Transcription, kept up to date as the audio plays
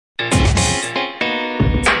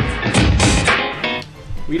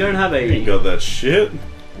We don't have a... You ain't got that shit.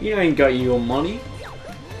 You ain't got your money.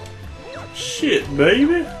 Shit,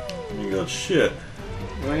 baby. You got shit.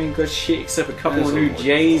 You ain't got shit except a couple That's of new all.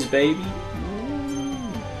 J's, baby.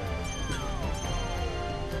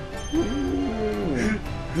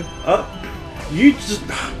 You just...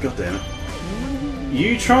 God damn it.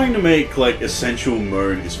 You trying to make, like, essential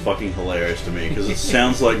moan is fucking hilarious to me, because it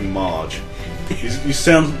sounds like Marge. You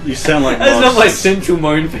sound like Marge. That's not my central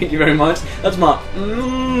moan, thank you very much. That's my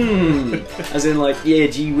as in like, yeah,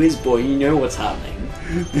 gee whiz boy, you know what's happening.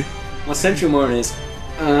 My central moan is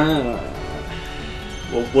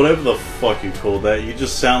Well, whatever the fuck you call that, you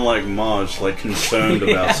just sound like Marge, like, concerned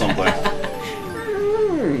about something.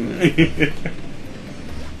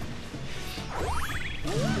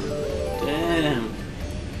 Damn.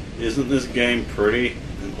 Isn't this game pretty?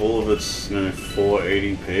 And all of its,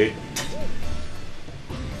 480p?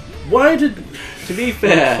 Why did... To be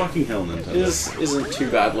fair, Fucking hell, Nintendo. this isn't too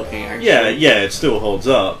bad looking actually. Yeah, it still holds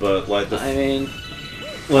up, but, like, I mean,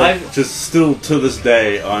 just still to this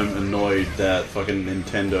day, I'm annoyed that fucking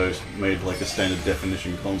Nintendo's made, like, a standard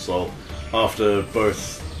definition console after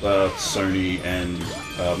both Sony and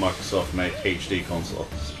Microsoft make HD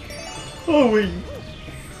consoles.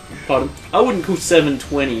 pardon. I wouldn't call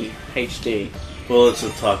 720 HD. Well, it's a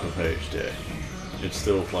type of HD. It's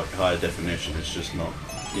still, like, high definition, it's just not,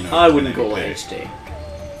 I wouldn't call 1080p. it HD.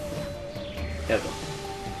 Ever.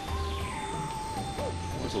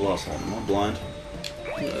 What's the last one? Am I blind?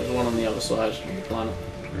 There's one on the other side of the planet.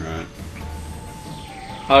 Right.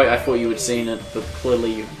 Oh, I thought you had seen it, but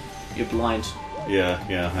clearly you're blind. Yeah,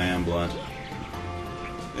 I am blind.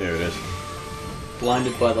 There it is.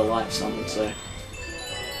 Blinded by the light, some would say.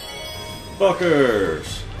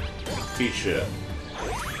 Fuckers! Eat shit.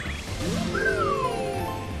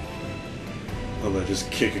 Oh, they just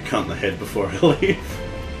kick a cunt in the head before I leave.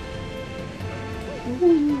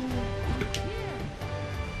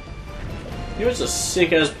 You know what's a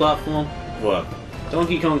sick ass platform? What?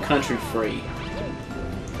 Donkey Kong Country Free.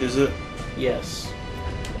 Is it? Yes.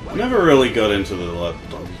 I never really got into the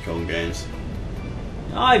Donkey Kong games.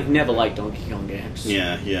 I've never liked Donkey Kong games.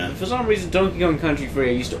 Yeah. For some reason, Donkey Kong Country Free,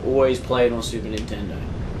 I used to always play it on Super Nintendo.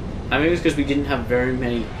 I mean, it was because we didn't have very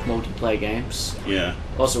many multiplayer games. Yeah.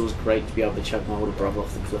 Also, it was great to be able to chuck my older brother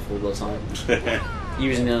off the cliff all the time.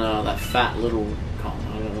 Using that fat little Kong.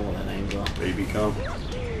 I don't know what their names are. Baby Kong.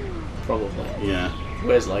 Probably. Yeah.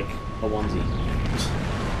 Wears like a onesie.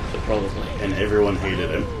 So probably. And everyone hated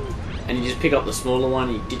him. And you just pick up the smaller one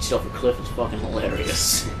and you ditch it off a cliff. It's fucking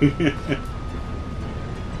hilarious.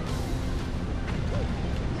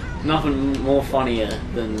 Nothing more funnier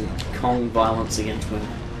than Kong violence against women.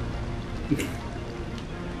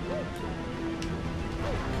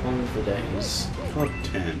 Kong for days. God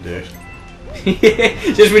damn, dude.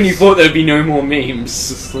 Just when you thought there'd be no more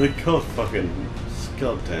memes. It's like, God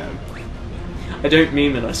damn. I don't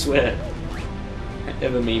meme it, I swear. I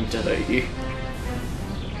never meme to hurt you.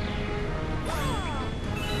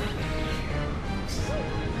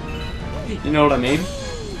 You know what I mean?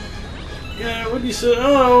 Yeah, when you said,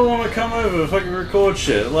 oh, I want to come over if I can record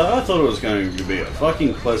shit, like, I thought it was going to be a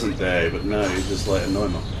fucking pleasant day, but no, you just, like,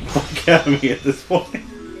 annoying the fuck out of me at this point.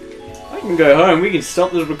 I can go home, we can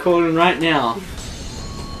stop this recording right now.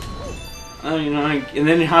 And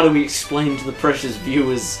then how do we explain to the precious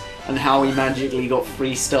viewers and how we magically got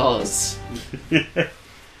 3 stars?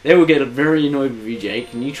 They will get very annoyed with you,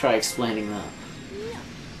 Jake, and you try explaining that.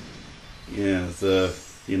 Yeah, the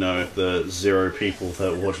 0 people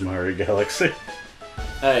that watch Mario Galaxy.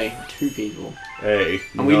 Hey, 2 people. Hey,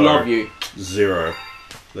 And we love you. 0.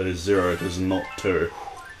 That is 0, it is not 2.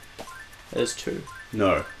 There's 2.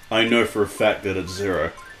 No, I know for a fact that it's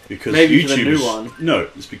 0. Because Maybe YouTube for the new is, one. No,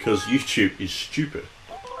 it's because YouTube is stupid.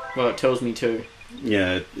 Well, it tells me 2.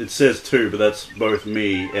 Yeah, it says 2, but that's both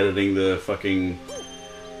me editing the fucking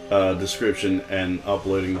description and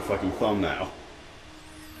uploading the fucking thumbnail.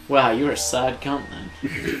 Wow, you're a sad cunt then.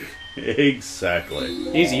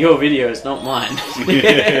 Exactly. These are your videos, not mine.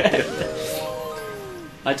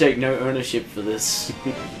 I take no ownership for this.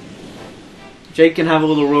 Jake can have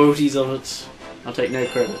all the royalties of it. I'll take no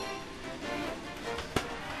credit.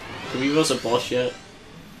 Can we give us a boss yet?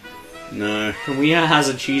 No. Can we has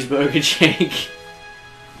a cheeseburger, Jake?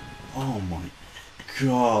 Oh my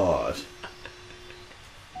god.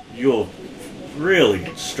 You're really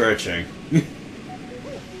stretching.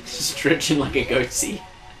 Stretching like a goatee.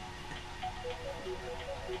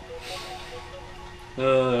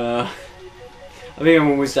 I think I'm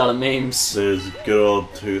almost out of memes. There's good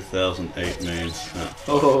old 2008 memes.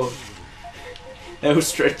 Oh. They'll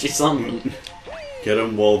stretch you something. Get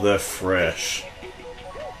them while they're fresh.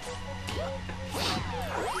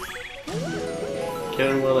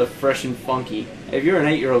 Get them while they're fresh and funky. If you're an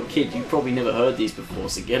 8-year-old kid, you've probably never heard these before,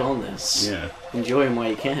 so get on this. Yeah. Enjoy them while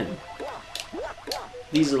you can.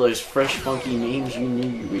 These are those fresh, funky memes you knew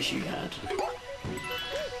you wish you had.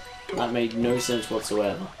 That made no sense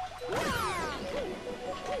whatsoever.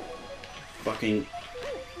 Fucking...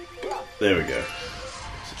 There we go.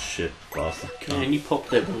 It's a shit bastard. Man, you popped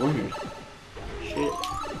that balloon. Shit.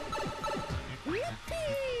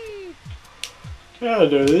 Yeah,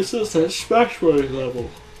 no, this is that Smash Bros. Level.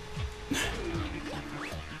 It's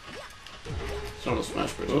not a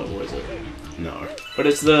Smash Bros. Level, is it? No. But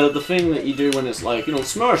it's the thing that you do when it's like, you know,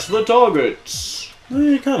 smash the targets!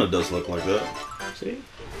 It kind of does look like that. See?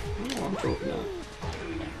 I know what I'm talking about.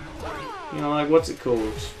 You know, like, what's it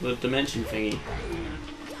called? The dimension thingy.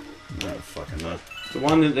 I don't fucking know. The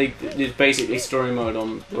one that they is basically story mode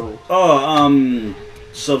on Brawl. Oh,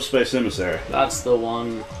 Subspace Emissary. That's the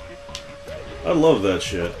one. I love that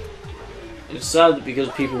shit. It's sad that because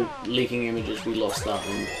of people leaking images, we lost that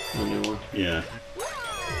one, the new one. Yeah.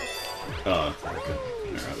 Oh, okay.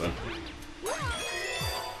 Alright then.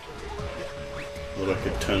 Thought I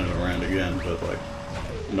could turn it around again, but like,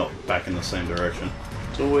 not back in the same direction.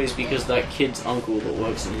 It's always because that kid's uncle that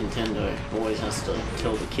works at Nintendo always has to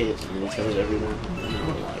tell the kid, and then he tells everyone, and then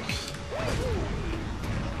we're like,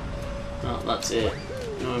 oh, that's it.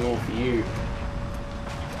 No more for you.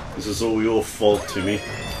 This is all your fault, Timmy.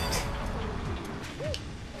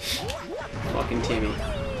 Fucking Timmy.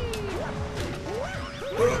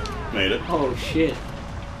 Made it. Oh shit.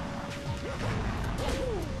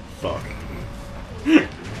 Fuck.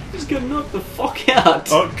 Just get knocked the fuck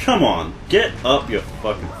out! Oh, come on. Get up, you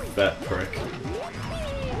fucking fat prick.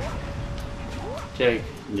 Jake,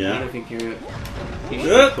 Yeah? I don't think you should be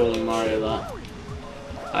calling Mario that.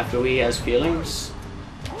 After he has feelings.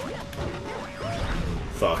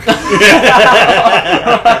 Fuck. I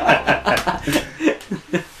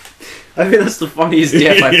think that's the funniest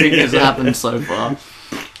death I think has happened so far.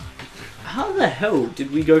 How the hell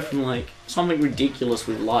did we go from like something ridiculous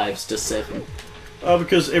with lives to 7?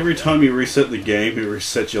 Because every time you reset the game, it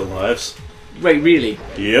resets your lives. Wait, really?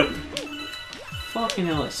 Yep. Fucking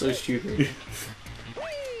hell, that's so stupid.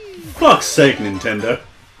 Fuck's sake, Nintendo.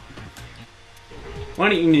 Why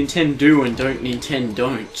don't you Nintendo and don't Nintendo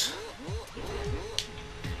don't?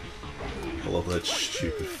 I love that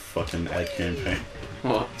stupid fucking ad campaign.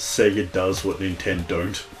 What? Sega does what Nintendo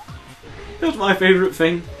don't. That's my favourite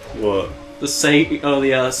thing. What? The Sonic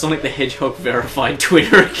the Hedgehog verified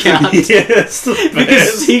Twitter account. Yeah, it's the best.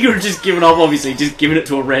 Because Sega had just given up, obviously, just giving it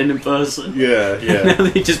to a random person. Yeah, yeah. Now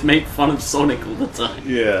they just make fun of Sonic all the time.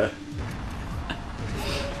 Yeah.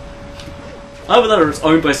 Either that or it's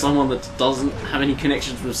owned by someone that doesn't have any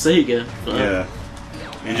connections with Sega. But Yeah.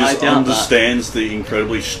 He I just doubt understands the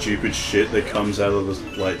incredibly stupid shit that comes out of the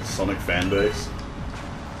like Sonic fanbase.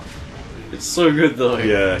 it's so good though.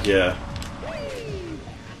 Yeah, yeah.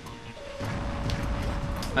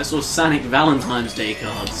 I saw Sonic Valentine's Day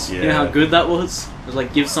cards. You know Yeah. how good that was? It was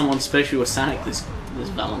like, give someone special a Sonic this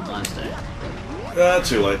Valentine's Day.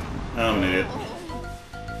 Too late. I'm an idiot.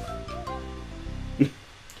 Do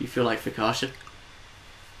you feel like Fakasha?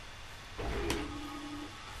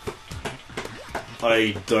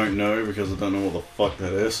 I don't know because I don't know what the fuck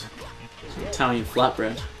that is. It's an Italian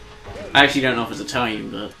flatbread. I actually don't know if it's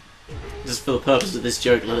Italian, but just for the purpose of this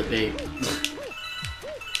joke, let it be.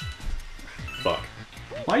 Fuck.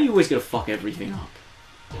 Why do you always gotta fuck everything up?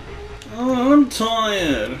 Oh, I'm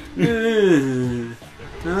tired.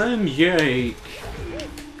 I'm Jake.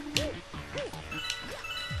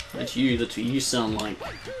 That's you sound like.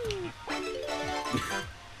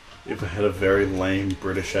 If I had a very lame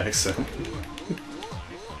British accent.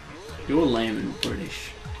 You're lame and British.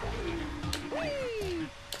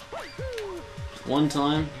 One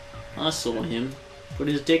time, I saw him put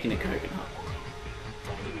his dick in a coconut.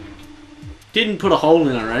 Didn't put a hole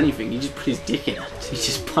in it or anything, he just put his dick in it. He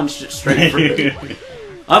just punched it straight through.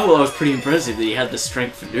 I thought that was pretty impressive that he had the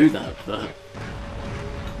strength to do that, but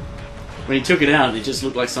when he took it out, it just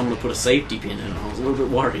looked like someone had put a safety pin in it. I was a little bit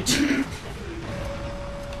worried.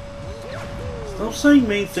 Stop saying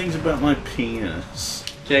mean things about my penis.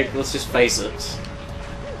 Jake, let's just face it.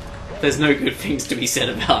 There's no good things to be said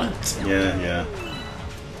about it. Yeah, yeah.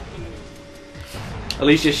 At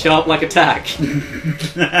least you're sharp like a tack.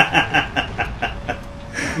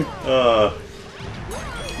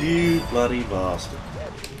 You bloody bastard.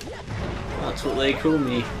 That's what they call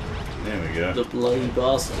me. There we go. The bloody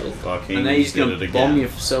bastard. Fucking and then you're just did gonna it again. bomb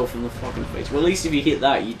yourself in the fucking face. Well, at least if you hit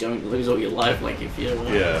that, you don't lose all your life like if you...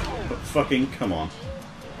 Yeah. But fucking come on.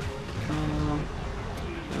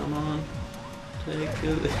 Come on. Take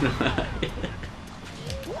it.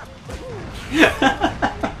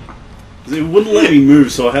 It wouldn't let me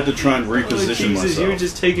move, so I had to try and reposition Oh, Jesus, myself. you're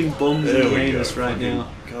just taking bombs There in we the go. anus right now.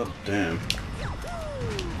 God damn.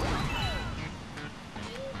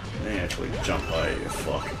 They actually jump high, you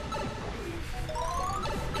fuck.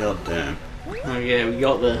 God damn. Oh yeah, we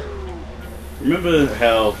got the... Remember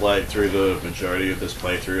how, like, through the majority of this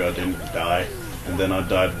playthrough I didn't die? And then I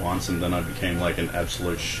died once, and then I became, like, an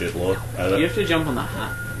absolute shitlord at it? You have to jump on the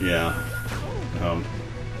hat. Yeah.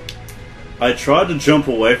 I tried to jump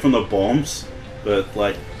away from the bombs, but,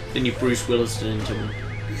 like... Then you Bruce Willis into them.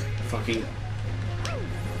 Fucking...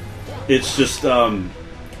 It's just,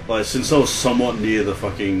 like, since I was somewhat near the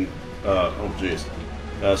fucking... oh, jeez.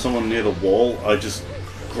 Somewhat near the wall, I just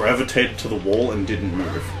gravitated to the wall and didn't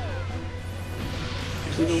move.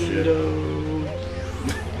 To the Shit. window.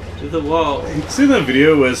 To the wall. See that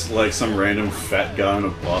video where it's, like, some random fat guy on a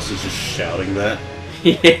bus is just shouting that?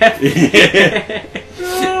 Yeah. Yeah.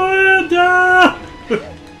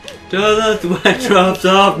 Till the sweat drops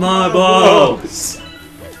off my balls.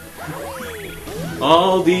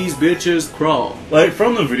 All these bitches crawl. Like,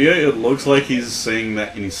 from the video, it looks like he's saying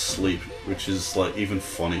that in his sleep, which is, like, even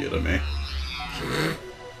funnier to me.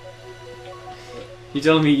 You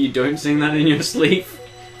telling me you don't sing that in your sleep?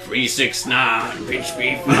 369, bitch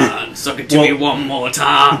be fun. Suck it to me one more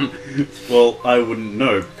time. Well, I wouldn't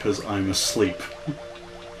know, because I'm asleep.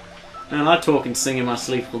 Man, I talk and sing in my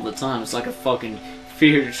sleep all the time. It's like a fucking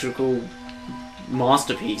theatrical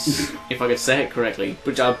masterpiece, if I could say it correctly.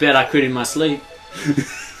 Which I bet I could in my sleep.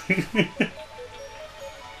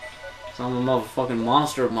 So I'm a motherfucking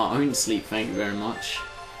master of my own sleep, thank you very much.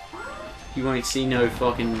 You won't see no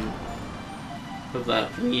fucking... of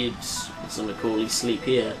that weird... what's it called? Sleep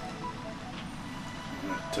here.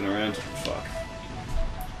 Turn around. Fuck.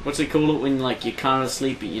 What's it called when like you're kind of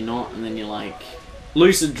asleep but you're not, and then you're like...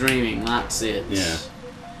 lucid dreaming, that's it. Yeah.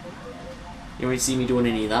 You won't see me doing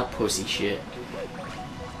any of that pussy shit.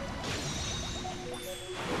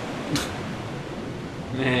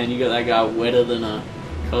 Man, you got that guy wetter than a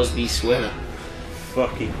Cosby sweater.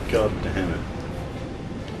 Fucking goddamn it.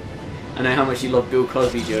 I know how much you love Bill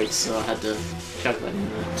Cosby jokes, so I had to chuck that in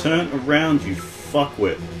there. Turn around, you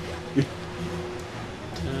fuckwit.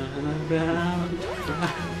 Turn around.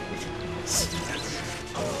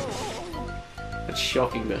 That's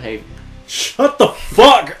shocking behavior. Shut the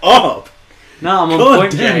fuck up! No, I'm on God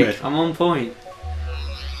point, damn Jake. it. I'm on point.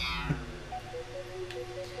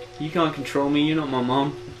 You can't control me, you're not my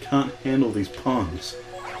mom. Can't handle these puns.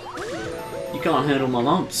 You can't handle my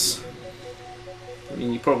lumps. I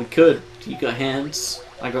mean, you probably could. You got hands,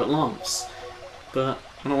 I got lumps. But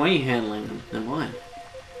I don't know why you're handling them than mine.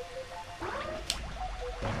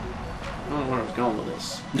 I don't know where I was going with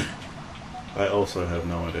this. I also have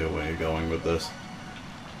no idea where you're going with this.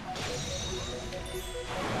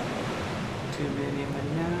 Too many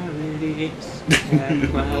minorities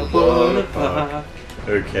at my water park.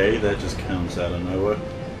 Okay, that just comes out of nowhere.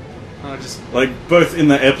 Oh, just Like, both in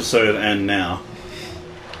the episode and now.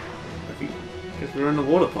 because we were in the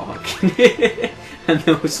water park. And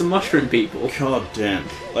there was some mushroom people. God damn.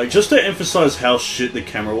 Like, just to emphasize how shit the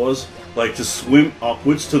camera was, like, to swim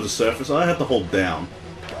upwards to the surface, I had to hold down.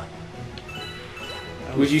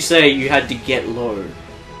 Would you say you had to get low?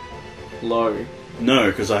 Low. No,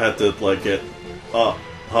 because I had to, like, get up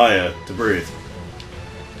higher to breathe.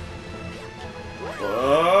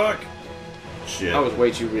 Fuck. Shit. That was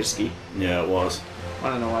way too risky. Yeah, it was. I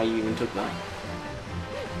don't know why you even took that.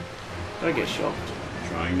 Don't get shocked.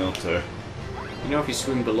 Trying not to. You know, if you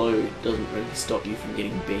swim below, it doesn't really stop you from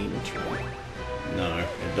getting beamed. Right? No,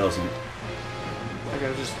 it doesn't. Okay, I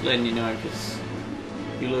was just letting you know, because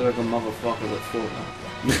you look like a motherfucker that fought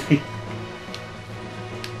that.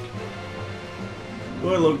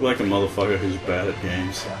 Do I look like a motherfucker who's bad at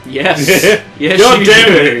games? Yes! Yes, God you damn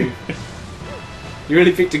do! You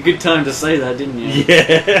really picked a good time to say that, didn't you?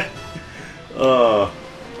 Yeah!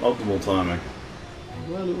 Optimal timing.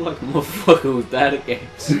 Do I look like a motherfucker who's bad at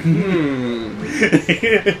games?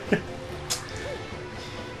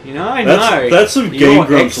 You know, I know. That's some You're Game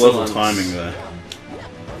Grumps level excellent. timing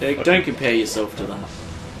there. Don't compare yourself to that.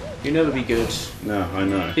 You'll never be good. No, I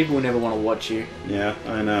know. People will never want to watch you. Yeah,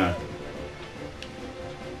 I know.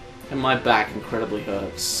 And my back incredibly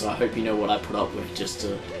hurts, so I hope you know what I put up with just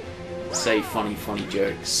to say funny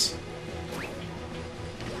jokes.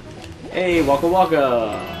 Hey, Waka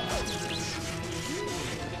Waka!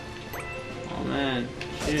 Oh man,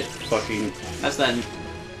 shit. Fucking... That's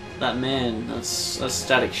that man, that's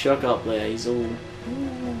Static Shock up there, he's all...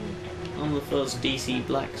 I'm the first DC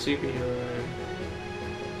black superhero.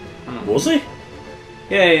 I don't know. Was he?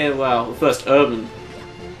 Yeah, well, the first urban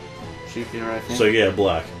superhero, I think. So yeah,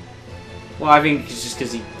 black. Well, I think it's just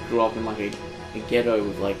because he grew up in like a ghetto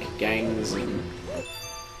with like gangs and.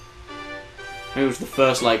 Maybe it was the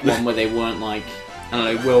first like one where they weren't like, I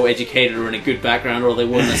don't know, well educated or in a good background, or they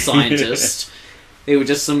weren't a scientist. They were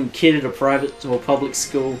just some kid at a private or public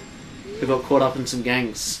school who got caught up in some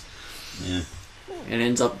gangs. Yeah. And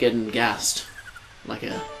ends up getting gassed. Like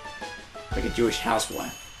a Jewish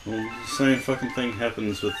housewife. Well, the same fucking thing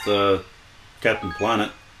happens with Captain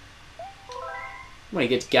Planet. When he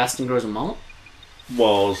gets gassed and grows a mullet?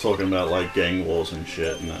 Well, I was talking about like gang wars and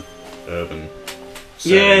shit in that urban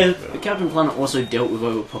Yeah, setting. the Captain Planet also dealt with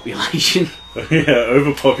overpopulation. Yeah,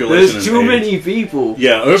 overpopulation. There's too and many AIDS. people.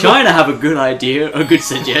 Yeah, China have a good idea, a good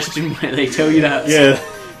suggestion where they tell you to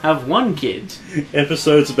have one kid.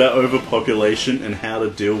 Episodes about overpopulation and how to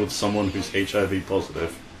deal with someone who's HIV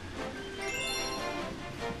positive.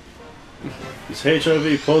 He's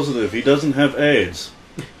HIV positive. He doesn't have AIDS.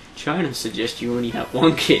 China suggests you only have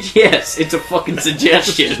one kid. Yes, it's a fucking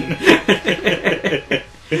suggestion.